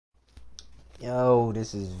Yo,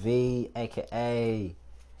 this is V, aka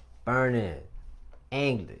Burning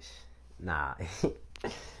English. Nah.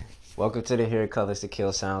 Welcome to the Hear Colors to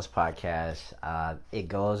Kill Sounds podcast. It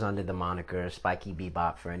goes under the moniker Spiky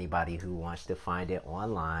Bebop for anybody who wants to find it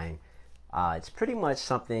online. It's pretty much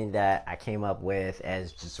something that I came up with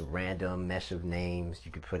as just a random mesh of names.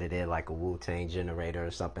 You could put it in like a Wu-Tang generator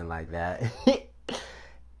or something like that.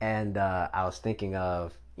 And I was thinking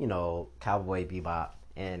of, Cowboy Bebop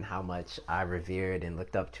and how much I revered and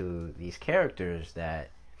looked up to these characters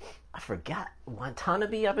that I forgot.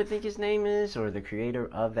 Watanabe, I think his name is, or the creator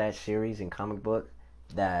of that series and comic book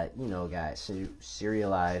that, got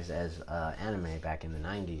serialized as anime back in the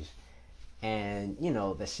 90s. And,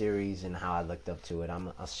 the series and how I looked up to it.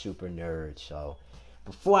 I'm a super nerd, so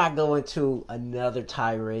before I go into another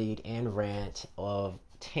tirade and rant of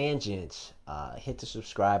tangents, hit the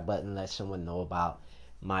subscribe button, let someone know about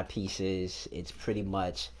my pieces. It's pretty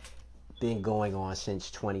much been going on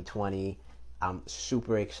since 2020. I'm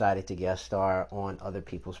super excited to guest star on other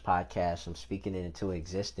people's podcasts. I'm speaking it into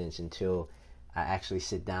existence until I actually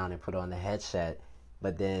sit down and put on the headset.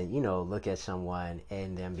 But then, look at someone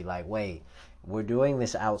and then be like, wait, we're doing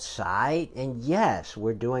this outside? And yes,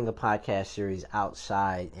 we're doing a podcast series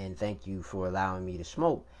outside. And thank you for allowing me to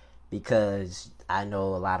smoke, because I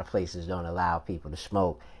know a lot of places don't allow people to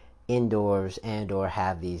smoke indoors and or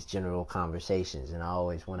have these general conversations. And I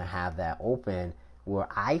always want to have that open where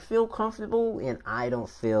I feel comfortable and I don't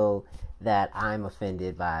feel that I'm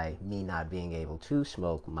offended by me not being able to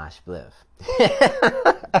smoke my spliff.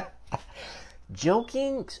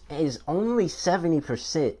 Joking is only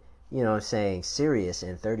 70%, serious,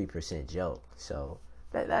 and 30% joke. So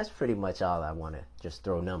that's pretty much all I want to just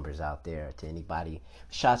throw numbers out there to anybody.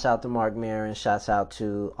 Shouts out to Mark Maron. Shouts out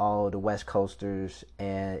to all the West Coasters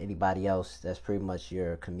and anybody else that's pretty much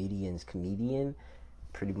your comedian's comedian.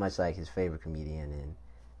 Pretty much like his favorite comedian. And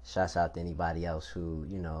shouts out to anybody else who,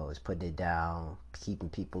 is putting it down, keeping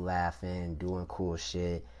people laughing, doing cool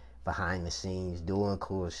shit behind the scenes, doing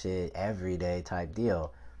cool shit every day type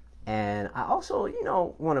deal. And I also,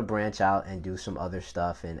 want to branch out and do some other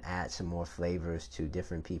stuff and add some more flavors to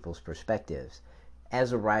different people's perspectives.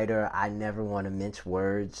 As a writer, I never want to mince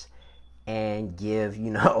words and give,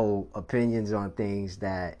 opinions on things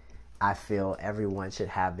that I feel everyone should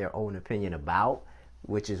have their own opinion about,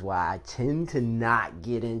 which is why I tend to not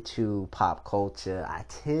get into pop culture. I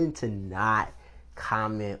tend to not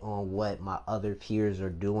comment on what my other peers are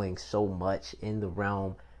doing so much in the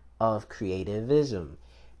realm of creativism,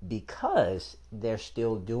 because they're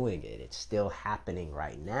still doing it. It's still happening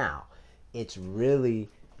right now. It's really,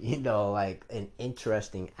 like an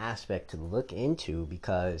interesting aspect to look into,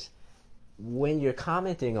 because when you're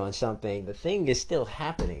commenting on something, the thing is still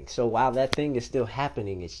happening. So while that thing is still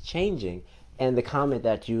happening, it's changing. And the comment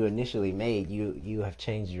that you initially made, you have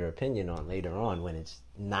changed your opinion on later on when it's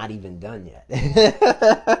not even done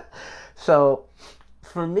yet. So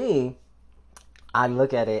for me, I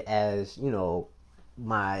look at it as,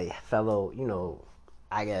 my fellow,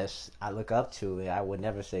 I guess I look up to. I would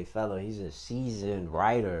never say fellow. He's a seasoned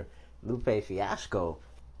writer, Lupe Fiasco.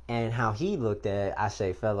 And how he looked at it, I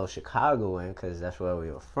say fellow Chicagoan, because that's where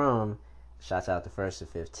we were from. Shouts out to First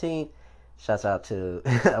and 15th. Shouts out to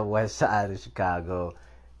West Side of Chicago.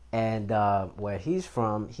 And where he's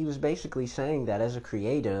from, he was basically saying that as a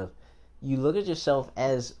creative, you look at yourself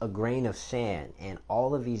as a grain of sand, and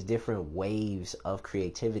all of these different waves of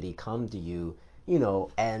creativity come to you,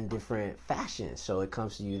 and different fashions. So it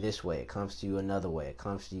comes to you this way, it comes to you another way, it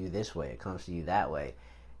comes to you this way, it comes to you that way.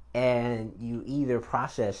 And you either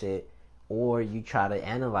process it or you try to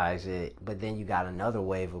analyze it, but then you got another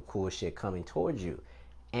wave of cool shit coming towards you.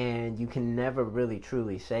 And you can never really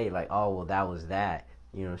truly say, like, oh, well, that was that.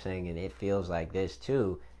 You know what I'm saying? And it feels like this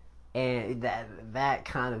too. And that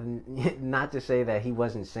kind of, not to say that he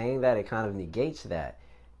wasn't saying that, it kind of negates that.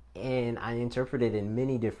 And I interpret it in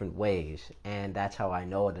many different ways. And that's how I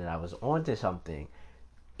know that I was onto something.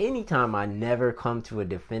 Anytime I never come to a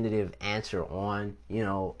definitive answer on,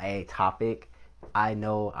 a topic, I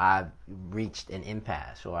know I've reached an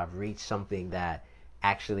impasse, or I've reached something that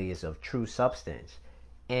actually is of true substance.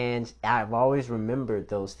 And I've always remembered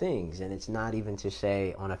those things. And it's not even to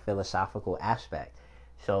say on a philosophical aspect.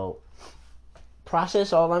 So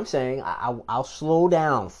process all I'm saying. I'll slow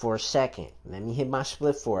down for a second. Let me hit my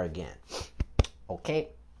split four again. Okay?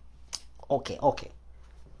 Okay.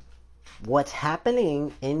 What's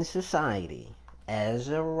happening in society as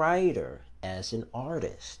a writer, as an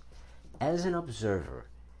artist, as an observer,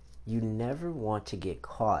 you never want to get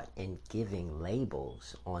caught in giving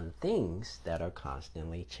labels on things that are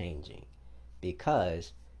constantly changing,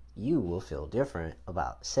 because you will feel different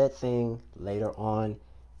about said thing later on.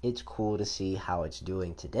 It's cool to see how it's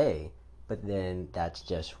doing today, but then that's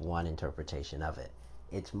just one interpretation of it.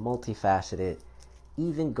 It's multifaceted.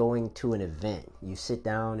 Even going to an event, you sit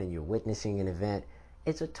down and you're witnessing an event,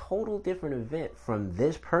 it's a total different event from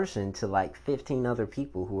this person to like 15 other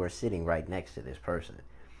people who are sitting right next to this person.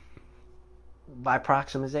 By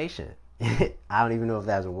proximization. I don't even know if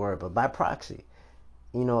that's a word, but by proxy.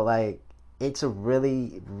 Like, it's a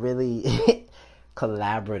really, really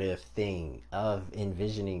collaborative thing of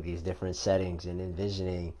envisioning these different settings and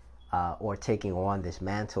envisioning or taking on this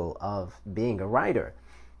mantle of being a writer.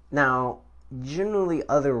 Now, generally,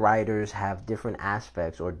 other writers have different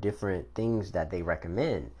aspects or different things that they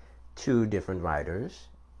recommend to different writers,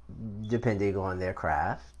 depending on their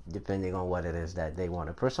craft, depending on what it is that they want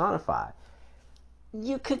to personify.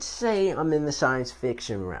 You could say I'm in the science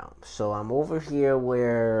fiction realm. So I'm over here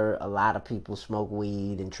where a lot of people smoke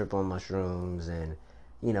weed and trip on mushrooms and,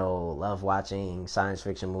 love watching science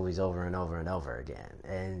fiction movies over and over and over again.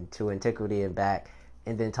 And to antiquity and back,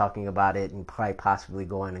 and then talking about it and quite possibly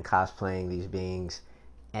going and cosplaying these beings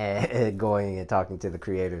and going and talking to the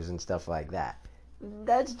creators and stuff like that.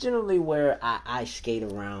 That's generally where I skate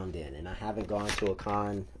around in. And I haven't gone to a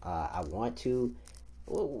con. I want to.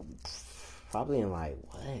 Well, probably in like,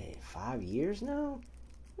 what, 5 years now?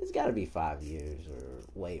 It's got to be 5 years, or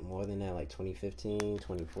wait, more than that, like 2015,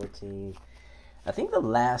 2014. I think the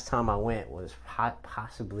last time I went was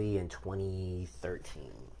possibly in 2013.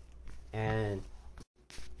 And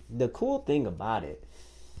the cool thing about it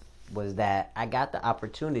was that I got the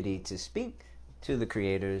opportunity to speak to the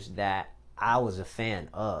creators that I was a fan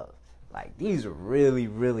of. Like, these are really,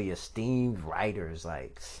 really esteemed writers,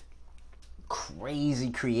 like crazy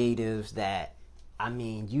creatives that, I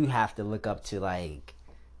mean, you have to look up to like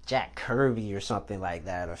Jack Kirby or something like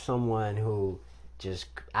that, or someone who just,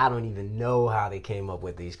 I don't even know how they came up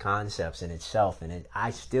with these concepts in itself. And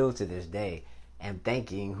I still to this day am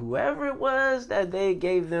thanking whoever it was that they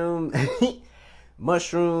gave them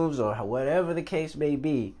mushrooms or whatever the case may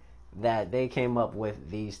be, that they came up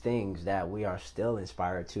with these things that we are still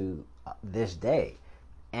inspired to this day.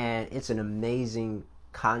 And it's an amazing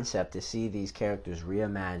concept to see these characters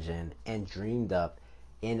reimagined and dreamed up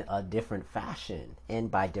in a different fashion,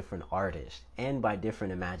 and by different artists, and by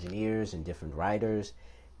different Imagineers and different writers.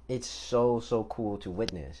 It's so cool to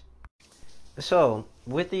witness. So,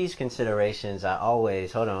 with these considerations, I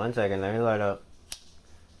always, hold on one second, let me light up.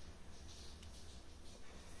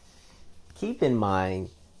 Keep in mind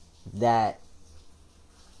that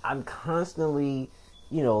I'm constantly,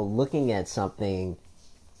 looking at something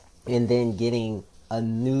and then getting a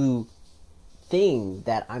new thing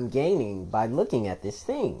that I'm gaining by looking at this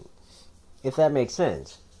thing, if that makes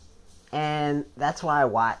sense. And that's why I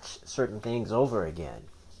watch certain things over again.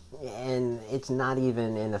 And it's not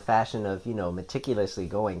even in the fashion of, meticulously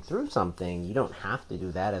going through something. You don't have to do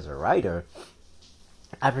that as a writer.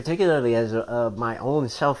 I particularly, as my own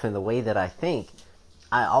self in the way that I think,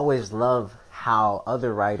 I always love how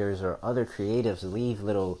other writers or other creatives leave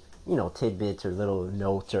little, tidbits or little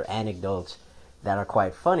notes or anecdotes that are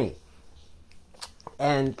quite funny.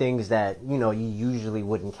 And things that, you usually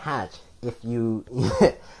wouldn't catch if you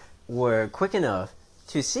were quick enough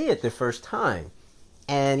to see it the first time.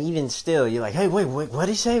 And even still, you're like, hey, wait, what'd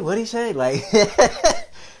he say? What'd he say? Like,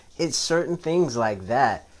 it's certain things like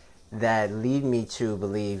that that lead me to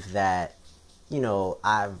believe that,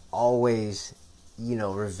 I've always,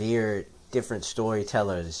 revered different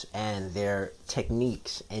storytellers and their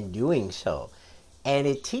techniques in doing so. And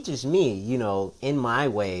it teaches me, in my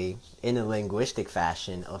way, in a linguistic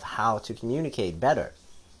fashion, of how to communicate better.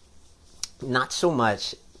 Not so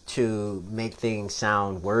much to make things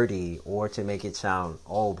sound wordy or to make it sound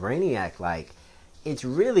all brainiac-like. It's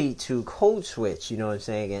really to code switch, what I'm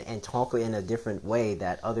saying, and talk in a different way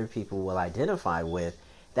that other people will identify with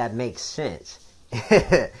that makes sense.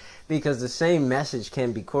 Because the same message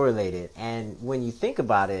can be correlated. And when you think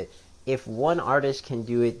about it, if one artist can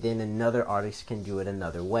do it, then another artist can do it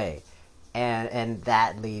another way. And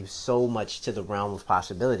that leaves so much to the realm of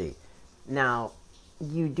possibility. Now,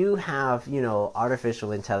 you do have,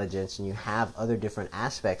 artificial intelligence, and you have other different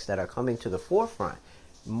aspects that are coming to the forefront,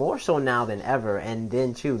 more so now than ever, and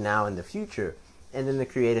then too now in the future. And then the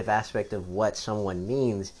creative aspect of what someone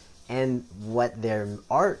means and what their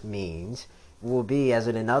art means will be as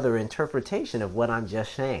another interpretation of what I'm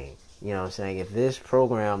just saying. I'm saying? If this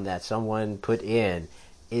program that someone put in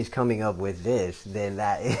is coming up with this, then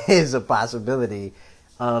that is a possibility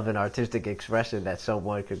of an artistic expression that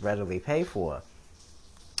someone could readily pay for.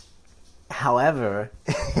 However,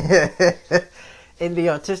 in the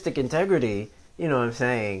artistic integrity, you know what I'm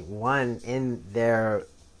saying, one in their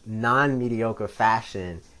non-mediocre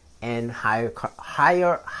fashion and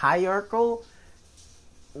hierarchical,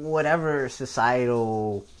 whatever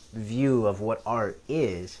societal view of what art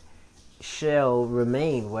is, shall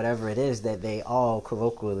remain whatever it is that they all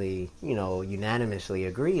colloquially, unanimously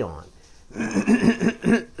agree on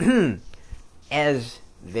as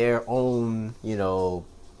their own,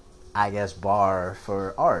 I guess, bar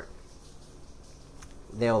for art.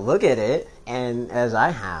 They'll look at it and, as I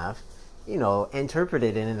have, interpret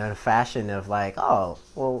it in a fashion of like, oh,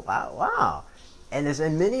 well, wow. And as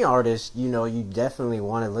in many artists, you definitely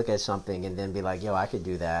want to look at something and then be like, yo, I could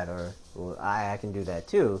do that, or well, I can do that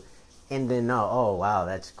too. And then know, oh, wow,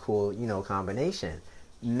 that's cool, combination.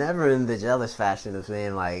 Never in the jealous fashion of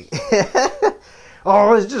saying like,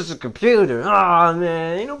 oh, it's just a computer. Oh,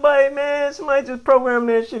 man, ain't nobody, man, somebody just programmed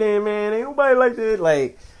that shit in, man. Ain't nobody like that.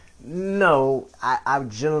 Like, no, I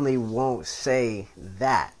generally won't say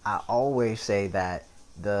that. I always say that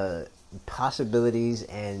the possibilities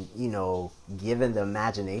and, given the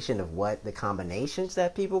imagination of what the combinations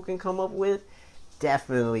that people can come up with,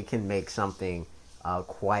 definitely can make something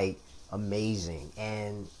quite amazing.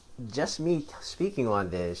 And just me speaking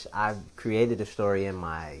on this, I've created a story in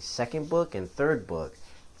my second book and third book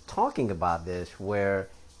talking about this, where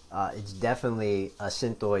it's definitely a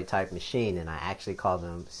synthoid type machine, and I actually call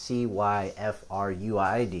them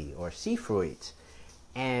CYFRUID, or Seafruids,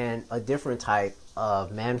 and a different type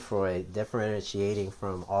of Manfroid, differentiating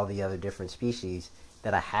from all the other different species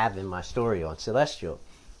that I have in my story on Celestial.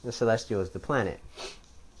 The Celestial is the planet.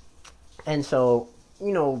 And so,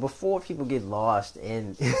 before people get lost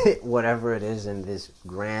in whatever it is in this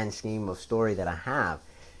grand scheme of story that I have,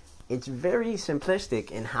 it's very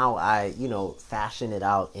simplistic in how I, fashion it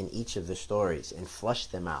out in each of the stories and flush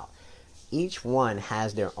them out. Each one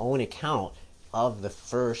has their own account of the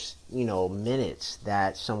first, minutes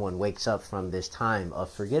that someone wakes up from this time of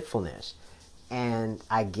forgetfulness. And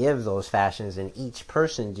I give those fashions, and each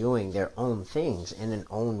person doing their own things in an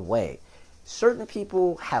own way. Certain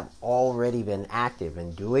people have already been active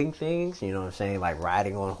in doing things, like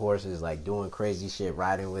riding on horses, like doing crazy shit,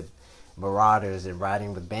 riding with marauders and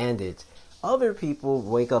riding with bandits. Other people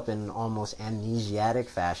wake up in an almost amnesiac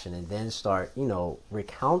fashion and then start,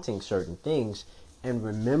 recounting certain things and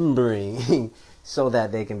remembering so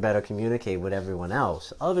that they can better communicate with everyone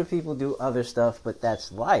else. Other people do other stuff, but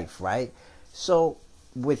that's life, right? So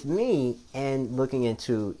with me, and looking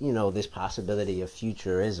into, this possibility of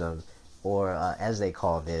futurism, or as they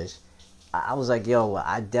call this, I was like, yo,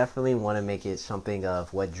 I definitely want to make it something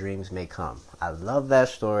of what dreams may come. I love that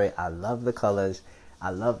story. I love the colors.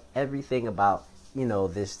 I love everything about,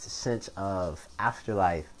 this sense of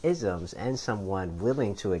afterlife isms, and someone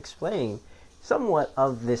willing to explain somewhat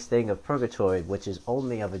of this thing of purgatory, which is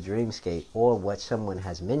only of a dreamscape, or what someone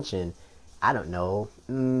has mentioned, I don't know,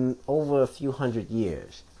 over a few hundred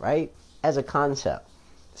years, right? As a concept.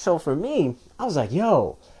 So for me, I was like,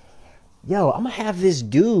 yo, I'm gonna have this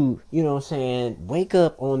dude, wake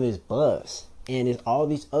up on this bus, and there's all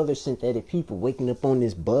these other synthetic people waking up on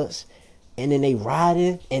this bus, and then they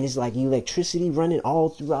riding, and it's like electricity running all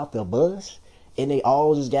throughout the bus, and they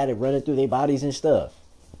all just got it running through their bodies and stuff.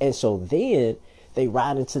 And so then they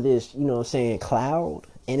ride into this, cloud,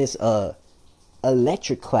 and it's a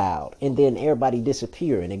electric cloud, and then everybody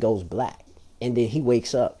disappear and it goes black, and then he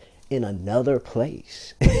wakes up in another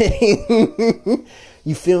place.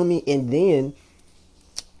 You feel me? And then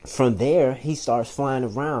from there he starts flying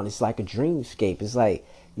around. It's like a dreamscape. It's like,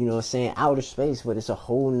 outer space, but it's a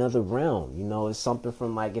whole nother realm. It's something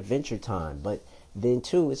from like Adventure Time. But then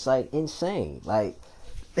too, it's like insane. Like,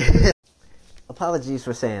 apologies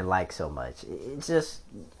for saying like so much. It's just,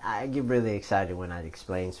 I get really excited when I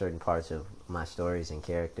explain certain parts of my stories and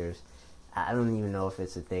characters. I don't even know if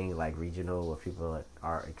it's a thing like regional, where people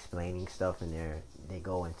are explaining stuff and they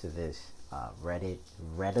go into this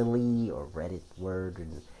readily, or Reddit word,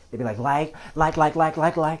 and they'd be like, oh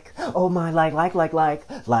my, like.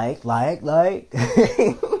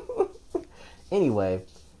 Anyway,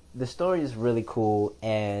 the story is really cool,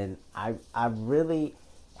 and I really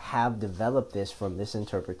have developed this from this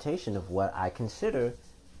interpretation of what I consider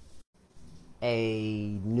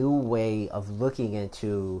a new way of looking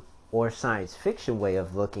into, or science fiction way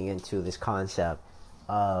of looking into, this concept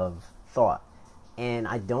of thought. And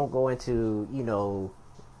I don't go into,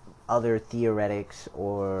 other theoretics,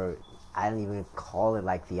 or I don't even call it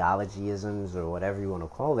like theologyisms or whatever you want to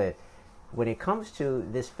call it. When it comes to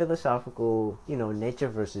this philosophical, nature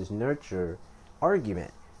versus nurture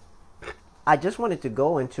argument, I just wanted to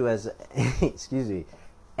go into as, excuse me,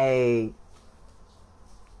 a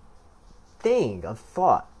thing of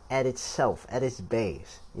thought at itself, at its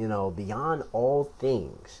base, beyond all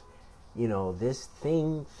things, this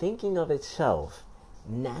thing thinking of itself,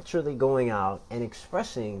 naturally going out and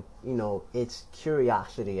expressing, its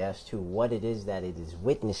curiosity as to what it is that it is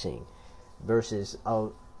witnessing versus a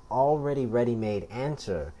already ready-made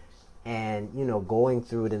answer, and, going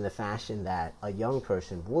through it in the fashion that a young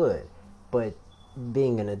person would, but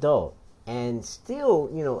being an adult and still,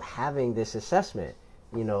 having this assessment,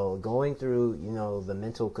 going through, the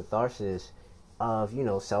mental catharsis of,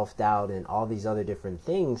 self-doubt and all these other different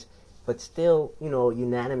things, but still,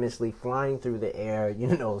 unanimously flying through the air,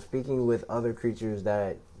 speaking with other creatures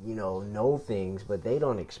that, know things, but they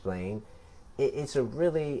don't explain. It's a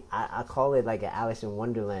really, I call it like an Alice in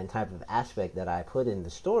Wonderland type of aspect that I put in the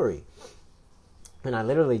story. And I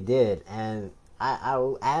literally did. And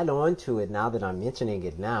I'll add on to it now that I'm mentioning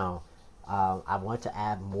it now. I want to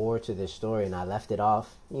add more to this story, and I left it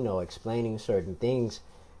off, explaining certain things,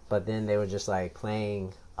 but then they were just like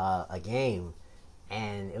playing a game,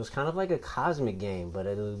 and it was kind of like a cosmic game, but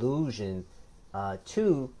an allusion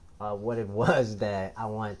to what it was that I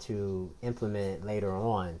want to implement later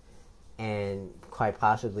on, and quite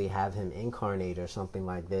possibly have him incarnate or something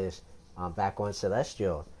like this back on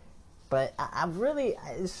Celestial. But I really,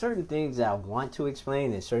 there's certain things that I want to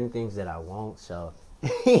explain and certain things that I won't, so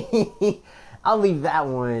I'll leave that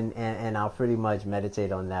one, and I'll pretty much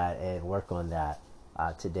meditate on that and work on that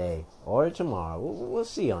today or tomorrow. We'll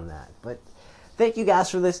see on that. But thank you guys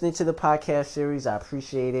for listening to the podcast series. I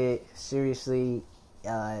appreciate it. Seriously,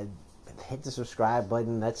 hit the subscribe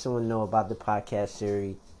button. Let someone know about the podcast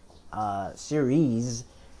series,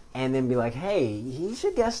 and then be like, hey, he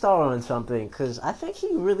should guest star on something, because I think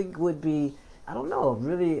he really would be, I don't know, a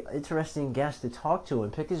really interesting guest to talk to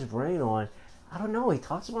and pick his brain on. I don't know, he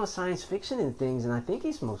talks about science fiction and things, and I think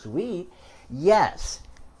he smokes weed. Yes,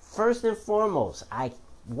 first and foremost, I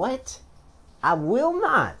will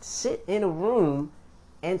not sit in a room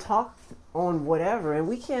and talk on whatever, and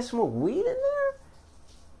we can't smoke weed in there?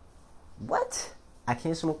 What? I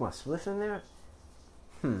can't smoke my spliff in there?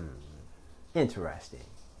 Interesting.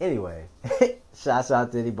 Anyway, shouts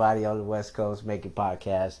out to anybody on the West Coast making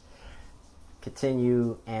podcasts.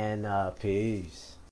 Continue, and peace.